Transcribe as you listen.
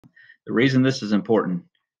The reason this is important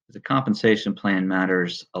is the compensation plan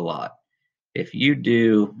matters a lot. If you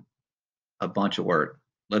do a bunch of work,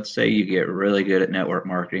 let's say you get really good at network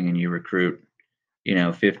marketing and you recruit,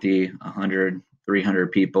 50, 100,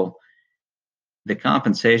 300 people, the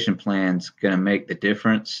compensation plan's going to make the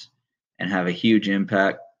difference and have a huge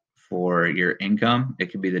impact for your income.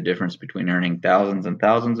 It could be the difference between earning thousands and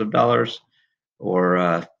thousands of dollars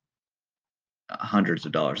or hundreds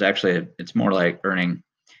of dollars. Actually, it's more like earning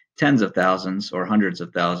tens of thousands or hundreds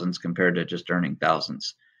of thousands compared to just earning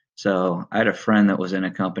thousands. So I had a friend that was in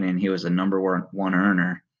a company and he was a number one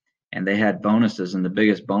earner, and they had bonuses, and the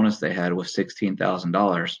biggest bonus they had was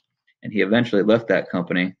 $16,000. And he eventually left that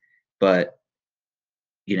company. But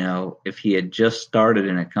if he had just started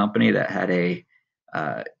in a company that had a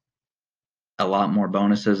lot more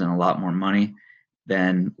bonuses and a lot more money,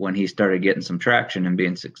 then when he started getting some traction and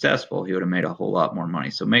being successful, he would have made a whole lot more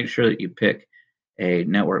money. So make sure that you pick a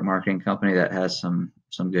network marketing company that has some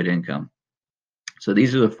good income. So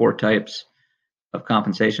these are the 4 types of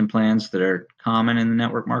compensation plans that are common in the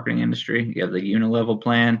network marketing industry. You have the uni-level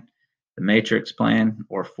plan, the matrix plan,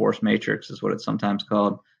 or force matrix is what it's sometimes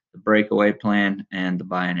called, the breakaway plan, and the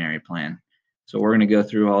binary plan. So we're going to go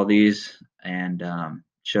through all these and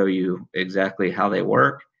show you exactly how they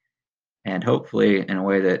work, and hopefully in a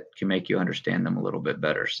way that can make you understand them a little bit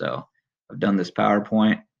better. So I've done this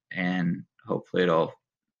PowerPoint, and hopefully it'll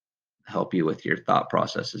help you with your thought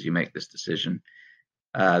process as you make this decision.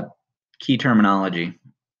 Key terminology.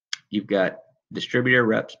 You've got distributor,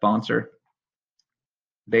 rep, sponsor.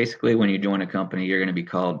 Basically, when you join a company, you're going to be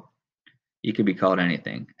called, you could be called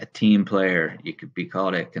anything. A team player, you could be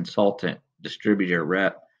called a consultant, distributor,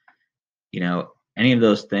 rep. Any of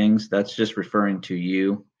those things, that's just referring to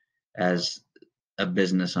you as a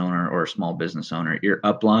business owner or a small business owner. Your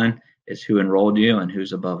upline is who enrolled you and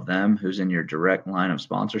who's above them, who's in your direct line of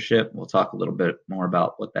sponsorship. We'll talk a little bit more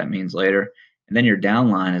about what that means later. And then your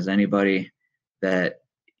downline is anybody that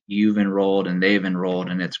you've enrolled and they've enrolled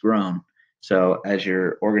and it's grown. So as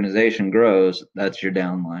your organization grows, that's your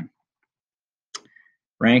downline.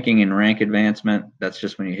 Ranking and rank advancement, that's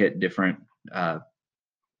just when you hit different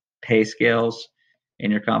pay scales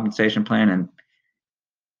in your compensation plan. And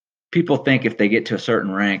people think if they get to a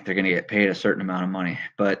certain rank, they're going to get paid a certain amount of money.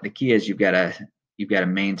 But the key is you've got to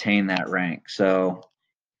maintain that rank. So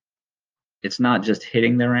it's not just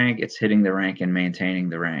hitting the rank, it's hitting the rank and maintaining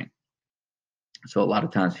the rank. So a lot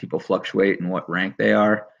of times people fluctuate in what rank they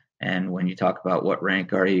are. And when you talk about what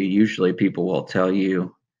rank are you, usually people will tell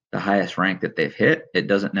you the highest rank that they've hit. It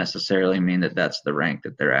doesn't necessarily mean that that's the rank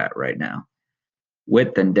that they're at right now.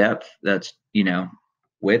 Width and depth, that's,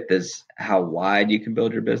 width is how wide you can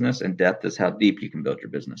build your business, and depth is how deep you can build your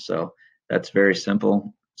business. So that's very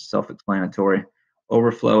simple, self-explanatory.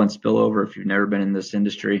 Overflow and spillover, if you've never been in this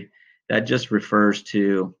industry, that just refers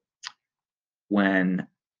to when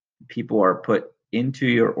people are put into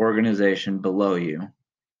your organization below you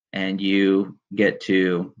and you get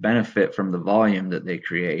to benefit from the volume that they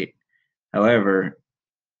create. However,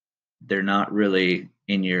 they're not really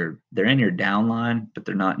they're in your downline, but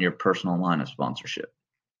they're not in your personal line of sponsorship.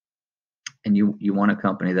 And you want a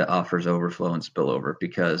company that offers overflow and spillover,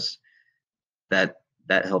 because that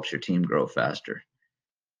helps your team grow faster.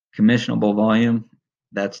 Commissionable volume,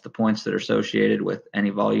 that's the points that are associated with any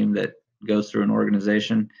volume that goes through an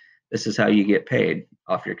organization. This is how you get paid,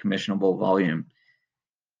 off your commissionable volume.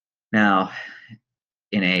 Now,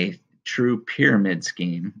 in a true pyramid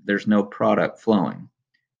scheme, there's no product flowing.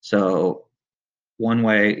 So one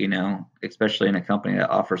way, especially in a company that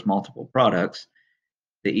offers multiple products,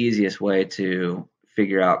 the easiest way to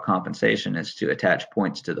figure out compensation is to attach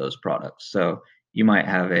points to those products. So you might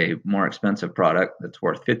have a more expensive product that's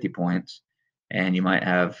worth 50 points, and you might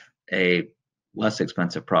have a less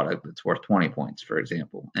expensive product that's worth 20 points, for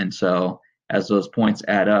example. And so as those points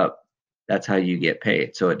add up, that's how you get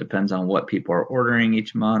paid. So it depends on what people are ordering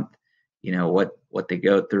each month, what they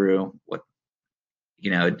go through,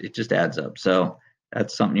 it just adds up. So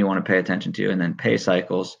that's something you want to pay attention to. And then pay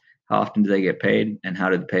cycles, how often do they get paid, and how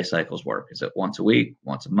do the pay cycles work? Is it once a week,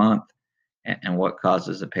 once a month, and what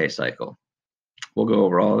causes a pay cycle? We'll go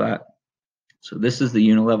over all that. So this is the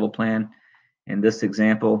uni-level plan. In this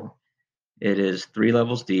example, it is 3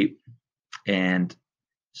 levels deep. And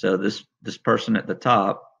so this person at the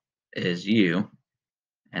top is you,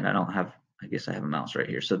 and I guess I have a mouse right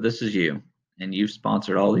here. So this is you, and you've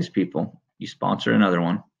sponsored all these people. You sponsor another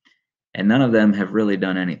one, and none of them have really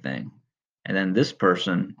done anything. And then this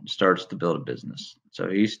person starts to build a business. So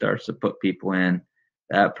he starts to put people in.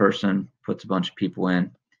 That person puts a bunch of people in.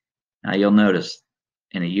 Now you'll notice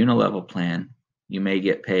in a uni-level plan, you may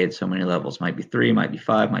get paid so many levels. Might be 3, might be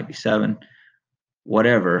 5, might be 7,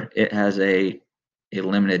 whatever. It has a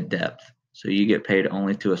limited depth. So you get paid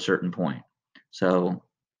only to a certain point. So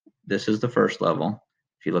this is the first level.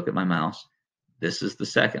 If you look at my mouse, this is the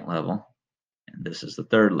second level, and this is the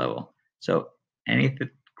third level. So any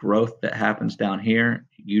growth that happens down here,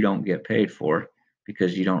 you don't get paid for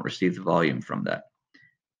because you don't receive the volume from that.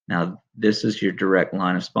 Now, this is your direct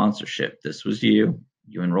line of sponsorship. This was you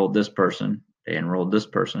enrolled this person, they enrolled this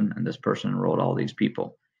person, and this person enrolled all these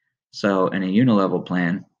people. So in a uni-level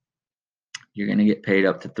plan, you're going to get paid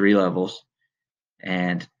up to 3 levels.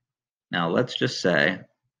 And now let's just say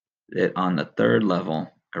that on the third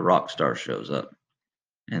level, a rock star shows up.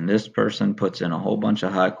 And this person puts in a whole bunch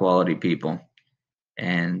of high quality people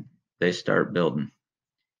and they start building.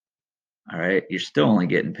 All right, you're still only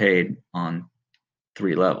getting paid on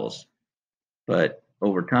 3 levels. But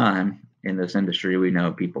over time in this industry, we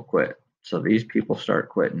know people quit. So these people start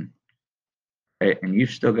quitting. Right? And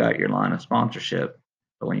you've still got your line of sponsorship.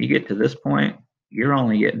 But when you get to this point, you're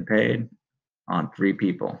only getting paid on 3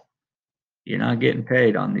 people. You're not getting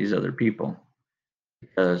paid on these other people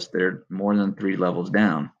because they're more than 3 levels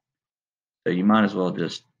down. So you might as well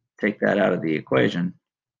just take that out of the equation,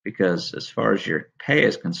 because as far as your pay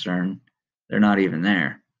is concerned, they're not even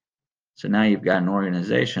there. So now you've got an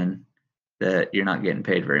organization that you're not getting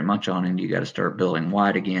paid very much on, and you got to start building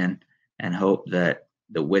wide again and hope that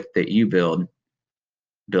the width that you build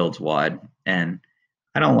builds wide. And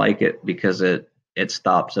I don't like it because it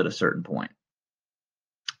stops at a certain point.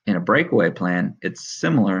 In a breakaway plan, it's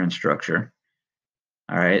similar in structure.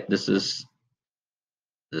 All right, this is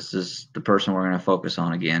the person we're going to focus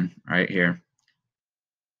on again right here.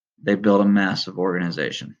 They build a massive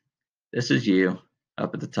organization. This is you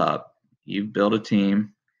up at the top. You build a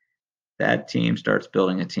team. That team starts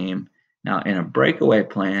building a team. Now, in a breakaway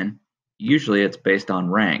plan, usually it's based on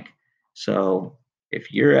rank. So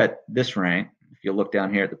if you're at this rank, if you look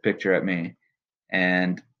down here at the picture at me,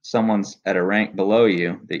 and someone's at a rank below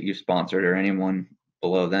you that you sponsored, or anyone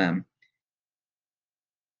below them,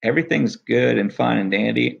 everything's good and fine and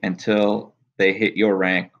dandy until they hit your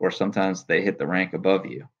rank, or sometimes they hit the rank above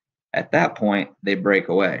you. At that point, they break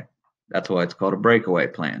away. That's why it's called a breakaway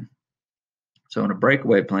plan. So in a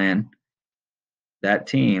breakaway plan, that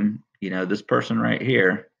team, this person right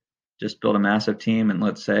here just built a massive team, and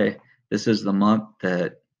let's say this is the month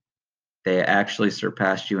that they actually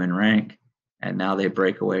surpassed you in rank, and now they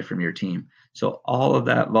break away from your team. So all of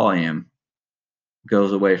that volume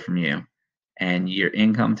goes away from you, and your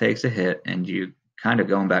income takes a hit, and you kind of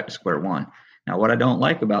going back to square one. Now, what I don't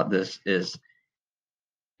like about this is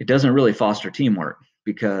it doesn't really foster teamwork,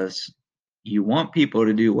 because you want people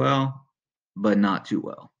to do well, but not too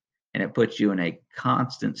well. And it puts you in a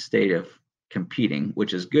constant state of competing,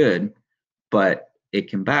 which is good, but it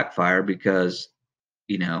can backfire because,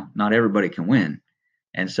 not everybody can win.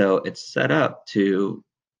 And so it's set up to,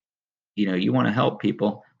 you want to help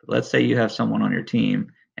people. But let's say you have someone on your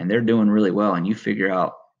team and they're doing really well, and you figure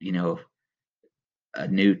out, a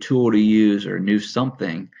new tool to use or new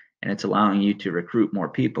something, and it's allowing you to recruit more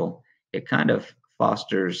people. It kind of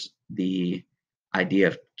fosters the idea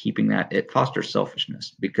of keeping that. It fosters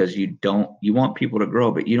selfishness, because you want people to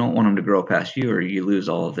grow, but you don't want them to grow past you, or you lose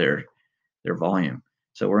all of their volume.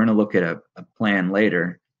 So we're going to look at a plan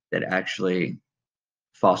later that actually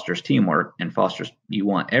fosters teamwork and you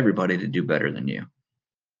want everybody to do better than you.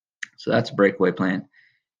 So that's a breakaway plan.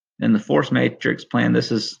 Then the force matrix plan,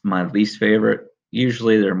 this is my least favorite.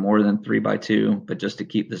 Usually they're more than 3x2, but just to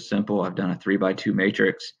keep this simple, I've done a 3x2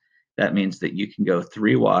 matrix. That means that you can go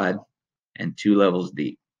 3 wide and 2 levels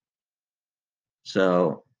deep.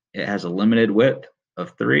 So it has a limited width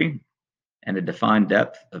of 3 and a defined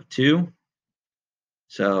depth of 2.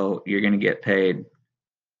 So you're going to get paid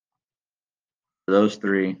for those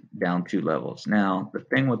 3 down 2 levels. Now, the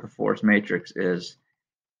thing with the force matrix is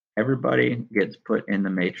everybody gets put in the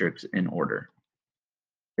matrix in order.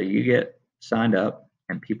 So you get signed up,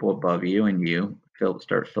 and people above you and you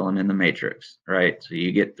start filling in the matrix, right? So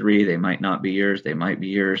you get 3, they might not be yours, they might be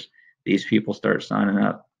yours. These people start signing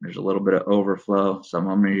up. There's a little bit of overflow. Some of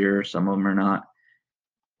them are yours, some of them are not.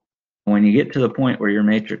 When you get to the point where your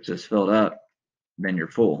matrix is filled up, then you're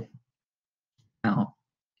full. Now,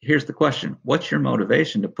 here's the question. What's your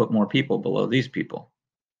motivation to put more people below these people?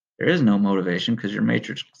 There is no motivation, because your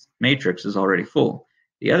matrix is already full.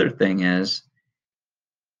 The other thing is,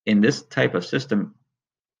 in this type of system,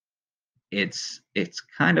 it's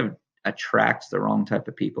kind of attracts the wrong type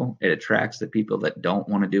of people. It attracts the people that don't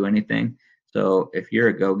want to do anything. So if you're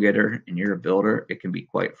a go-getter and you're a builder, it can be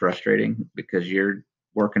quite frustrating, because you're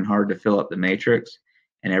working hard to fill up the matrix,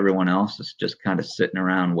 and everyone else is just kind of sitting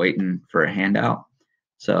around waiting for a handout.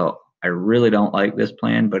 So I really don't like this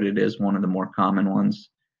plan, but it is one of the more common ones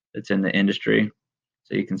that's in the industry.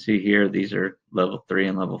 So you can see here, these are level 3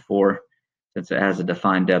 and level 4. Since it has a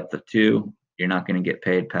defined depth of 2, you're not going to get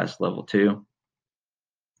paid past level 2.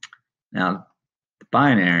 Now, the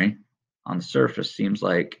binary on the surface seems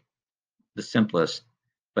like the simplest,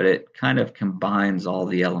 but it kind of combines all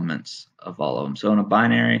the elements of all of them. So in a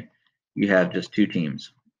binary, you have just 2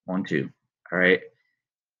 teams, 1, 2. All right.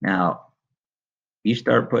 Now, you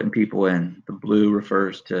start putting people in. The blue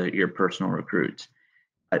refers to your personal recruits.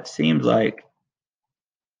 It seems like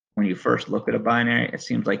when you first look at a binary, it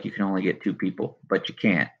seems like you can only get 2 people, but you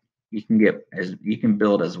can't. You can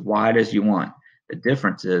build as wide as you want. The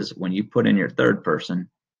difference is when you put in your 3rd person,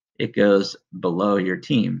 it goes below your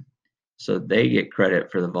team. So they get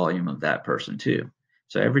credit for the volume of that person too.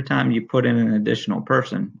 So every time you put in an additional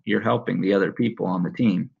person, you're helping the other people on the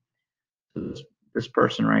team. So this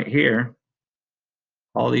person right here,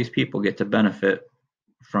 all these people get to benefit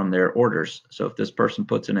from their orders. So if this person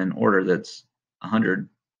puts in an order that's 100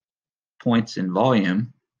 points in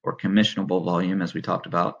volume or commissionable volume, as we talked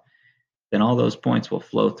about, then all those points will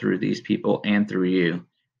flow through these people and through you.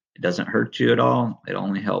 It doesn't hurt you at all. It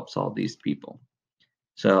only helps all these people.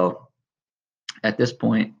 So at this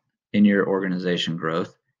point in your organization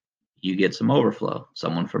growth, you get some overflow.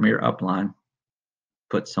 Someone from your upline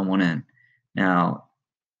puts someone in. Now,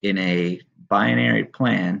 in a binary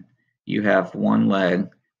plan, you have one leg.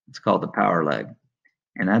 It's called the power leg.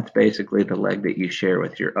 And that's basically the leg that you share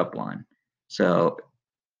with your upline. So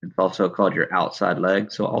it's also called your outside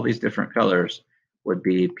leg. So all these different colors would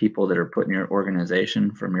be people that are put in your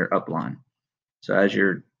organization from your upline. So as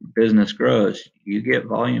your business grows, you get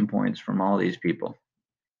volume points from all these people.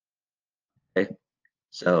 Okay.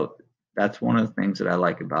 So that's one of the things that I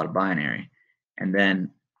like about a binary. And then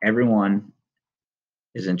everyone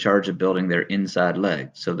is in charge of building their inside leg.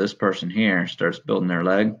 So this person here starts building their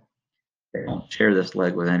leg. They don't share this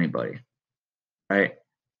leg with anybody, right?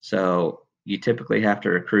 So you typically have to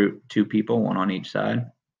recruit 2 people, 1 on each side,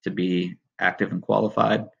 to be active and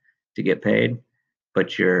qualified to get paid.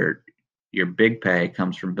 But your big pay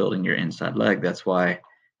comes from building your inside leg. That's why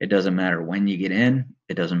it doesn't matter when you get in.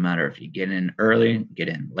 It doesn't matter if you get in early, get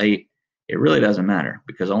in late. It really doesn't matter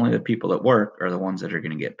because only the people that work are the ones that are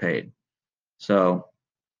going to get paid. So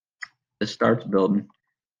this starts building,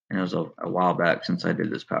 and it was a while back since I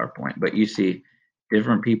did this PowerPoint, but you see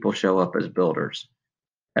different people show up as builders.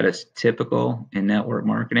 That is typical in network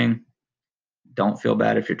marketing. Don't feel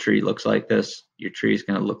bad if your tree looks like this. Your tree is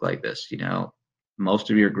going to look like this. Most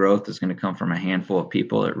of your growth is going to come from a handful of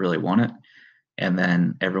people that really want it. And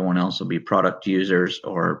then everyone else will be product users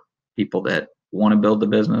or people that want to build the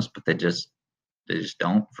business, but they just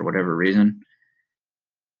don't for whatever reason.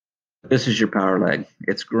 This is your power leg.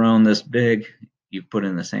 It's grown this big. You've put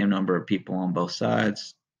in the same number of people on both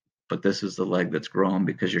sides, but this is the leg that's grown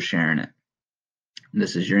because you're sharing it. And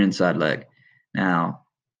this is your inside leg. Now,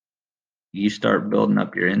 you start building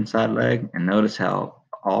up your inside leg, and notice how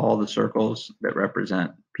all the circles that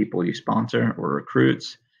represent people you sponsor or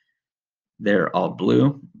recruits, they're all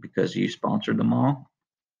blue because you sponsored them all.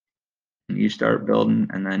 And you start building,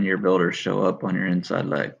 and then your builders show up on your inside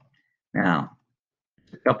leg. Now,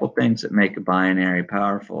 a couple things that make a binary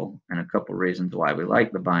powerful and a couple reasons why we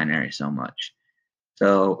like the binary so much.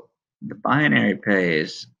 So the binary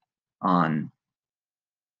pays on,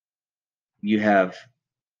 you have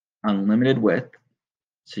unlimited width,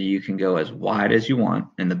 so you can go as wide as you want.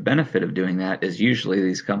 And the benefit of doing that is usually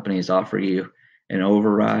these companies offer you an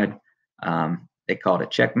override. They call it a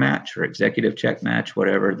check match or executive check match,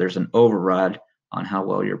 whatever. There's an override on how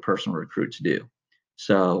well your personal recruits do.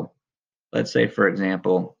 So let's say, for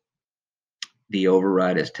example, the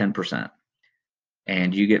override is 10%,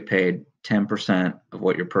 and you get paid 10% of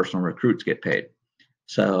what your personal recruits get paid.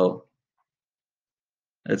 So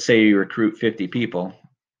let's say you recruit 50 people,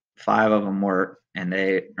 5 of them work, and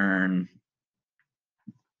they earn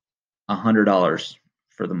 $100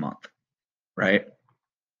 for the month, right?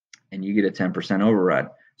 And you get a 10% override.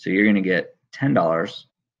 So you're going to get $10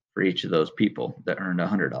 for each of those people that earned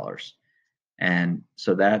 $100. And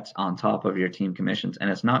so that's on top of your team commissions, and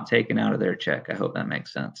it's not taken out of their check. I hope that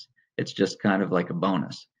makes sense. It's just kind of like a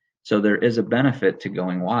bonus. So there is a benefit to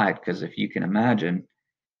going wide, because if you can imagine,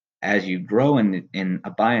 as you grow in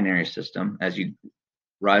a binary system, as you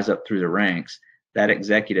rise up through the ranks, that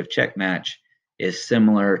executive check match is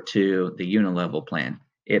similar to the uni-level plan.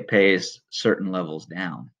 It pays certain levels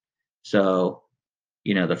down. So,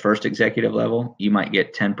 the first executive level, you might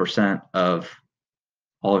get 10% of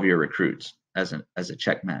all of your recruits as a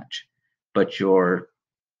check match, but your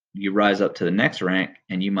you rise up to the next rank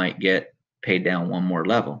and you might get paid down one more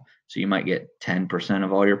level. So you might get 10%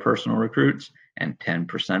 of all your personal recruits and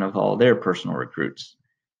 10% of all their personal recruits.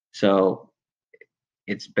 So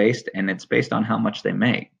it's based on how much they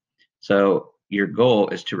make. So your goal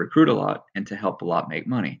is to recruit a lot and to help a lot make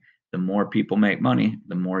money. The more people make money,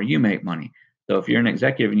 the more you make money. So if you're an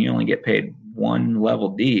executive and you only get paid one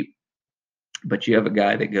level deep, but you have a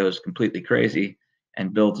guy that goes completely crazy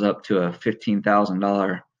and builds up to a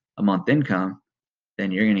 $15,000 a month income,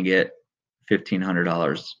 then you're going to get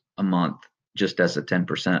 $1,500 a month just as a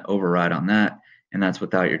 10% override on that. And that's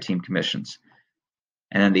without your team commissions.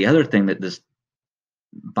 And then the other thing that this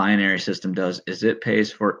binary system does is it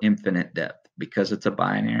pays for infinite depth. Because it's a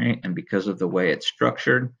binary and because of the way it's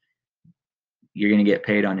structured, you're going to get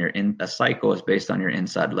paid on a cycle is based on your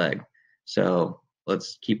inside leg. So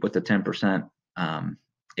let's keep with the 10%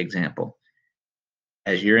 example.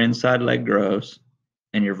 As your inside leg grows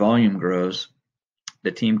and your volume grows,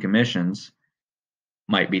 the team commissions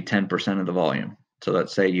might be 10% of the volume. So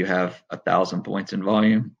let's say you have 1,000 points in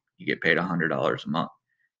volume, you get paid $100 a month.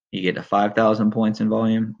 You get to 5,000 points in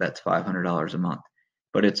volume, that's $500 a month.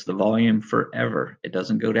 But it's the volume forever. It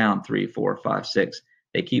doesn't go down 3, 4, 5, 6.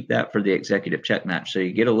 They keep that for the executive check match. So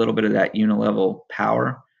you get a little bit of that uni-level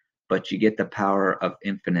power, but you get the power of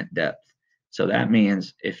infinite depth. So that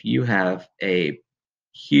means if you have a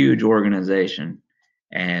huge organization,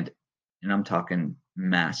 and I'm talking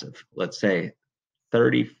massive, let's say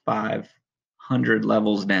 3,500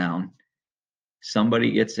 levels down,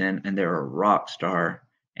 somebody gets in and they're a rock star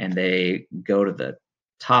and they go to the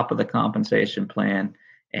top of the compensation plan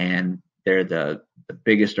and they're the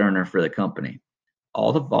biggest earner for the company.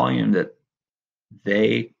 All the volume that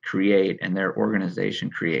they create and their organization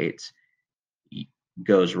creates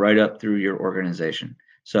goes right up through your organization.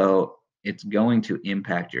 So it's going to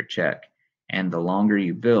impact your check. And the longer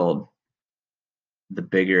you build, the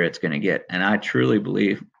bigger it's going to get. And I truly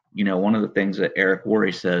believe, one of the things that Eric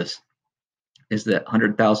Worre says is that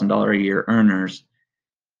 $100,000 a year earners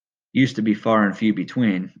used to be far and few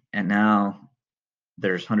between. And now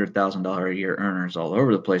there's $100,000 a year earners all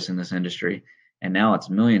over the place in this industry. And now it's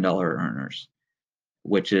 $1 million earners,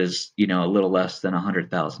 which is, a little less than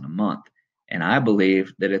 $100,000 a month. And I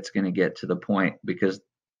believe that it's going to get to the point, because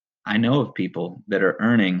I know of people that are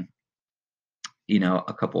earning,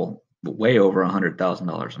 a couple way over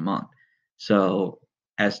 $100,000 a month. So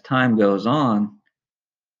as time goes on,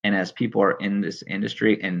 and as people are in this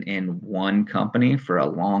industry and in one company for a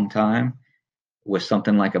long time, with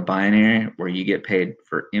something like a binary where you get paid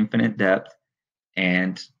for infinite depth,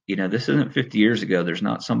 and this isn't 50 years ago. There's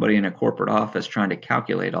not somebody in a corporate office trying to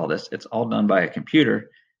calculate all this. It's all done by a computer.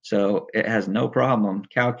 So it has no problem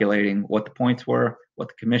calculating what the points were, what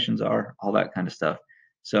the commissions are, all that kind of stuff.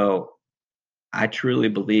 So I truly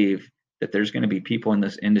believe that there's going to be people in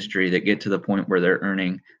this industry that get to the point where they're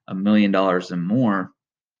earning $1 million and more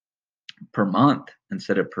per month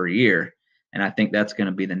instead of per year. And I think that's going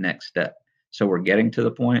to be the next step. So we're getting to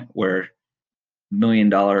the point where $1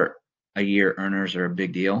 million a year earners are a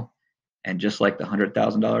big deal. And just like the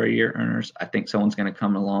 $100,000 a year earners, I think someone's going to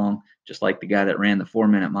come along, just like the guy that ran the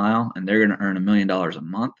 4-minute mile, and they're going to earn $1 million a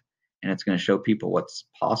month. And it's going to show people what's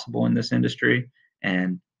possible in this industry.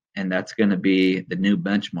 And that's going to be the new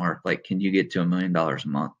benchmark. Like, can you get to $1 million a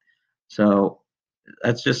month? So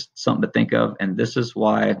that's just something to think of. And this is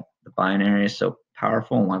why the binary is so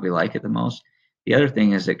powerful and why we like it the most. The other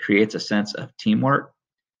thing is it creates a sense of teamwork,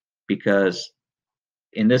 because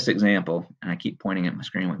in this example, and I keep pointing at my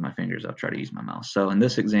screen with my fingers, I'll try to use my mouse. So in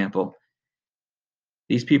this example,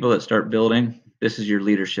 these people that start building, this is your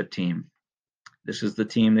leadership team. This is the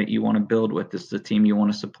team that you want to build with. This is the team you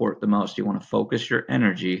want to support the most. You want to focus your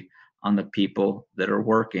energy on the people that are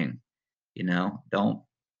working.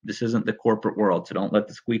 This isn't the corporate world, so don't let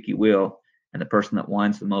the squeaky wheel and the person that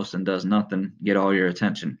whines the most and does nothing get all your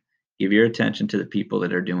attention. Give your attention to the people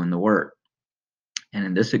that are doing the work. And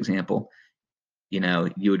in this example,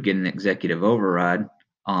 you would get an executive override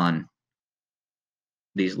on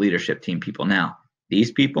these leadership team people. Now,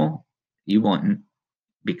 these people, you wouldn't,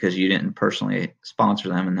 because you didn't personally sponsor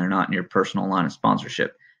them and they're not in your personal line of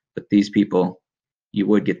sponsorship. But these people, you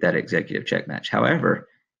would get that executive check match. However,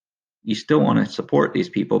 you still want to support these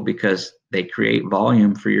people because they create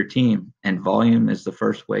volume for your team, and volume is the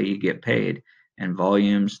first way you get paid, and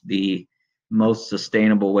volume's the most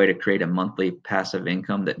sustainable way to create a monthly passive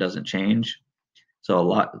income that doesn't change.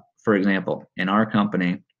 So for example, in our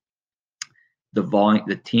company,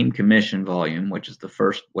 the team commission volume, which is the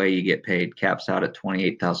first way you get paid, caps out at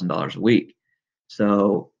 $28,000 a week.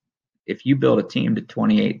 So if you build a team to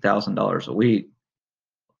 $28,000 a week,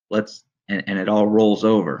 and it all rolls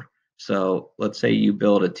over, So let's say you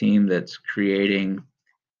build a team that's creating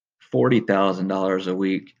 $40,000 a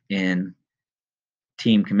week in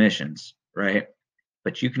team commissions, right?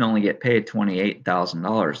 But you can only get paid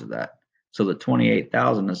 $28,000 of that. So the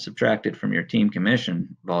 28,000 is subtracted from your team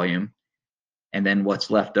commission volume, and then what's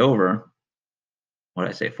left over, what did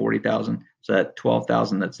I say, 40,000? So that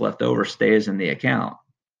 12,000 that's left over stays in the account.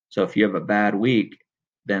 So if you have a bad week,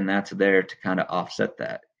 then that's there to kind of offset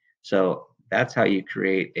that. So that's how you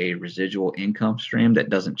create a residual income stream that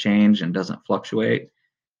doesn't change and doesn't fluctuate,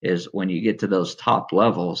 is when you get to those top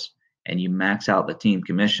levels and you max out the team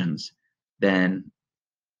commissions, then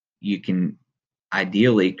you can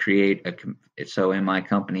ideally create so in my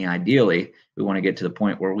company, ideally, we want to get to the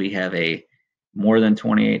point where we have a more than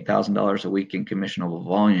 $28,000 a week in commissionable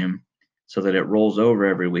volume so that it rolls over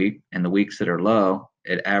every week, and the weeks that are low,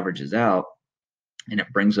 it averages out and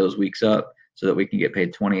it brings those weeks up so that we can get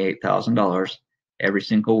paid $28,000 every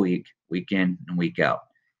single week, week in and week out.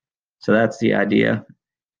 So that's the idea.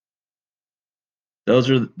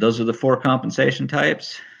 Those are the 4 compensation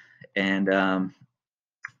types, and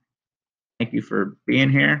thank you for being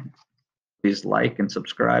here. Please like and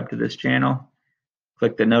subscribe to this channel.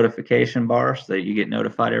 Click the notification bar so that you get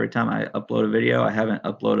notified every time I upload a video. I haven't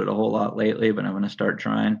uploaded a whole lot lately, but I'm going to start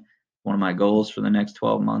trying. One of my goals for the next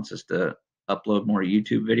 12 months is to upload more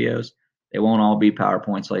YouTube videos. They won't all be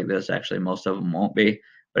PowerPoints like this. Actually, most of them won't be,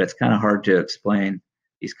 but it's kind of hard to explain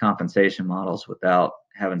these compensation models without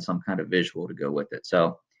having some kind of visual to go with it.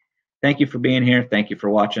 So thank you for being here. Thank you for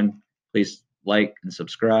watching. Please like and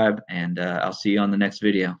subscribe, and I'll see you on the next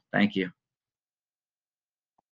video. Thank you.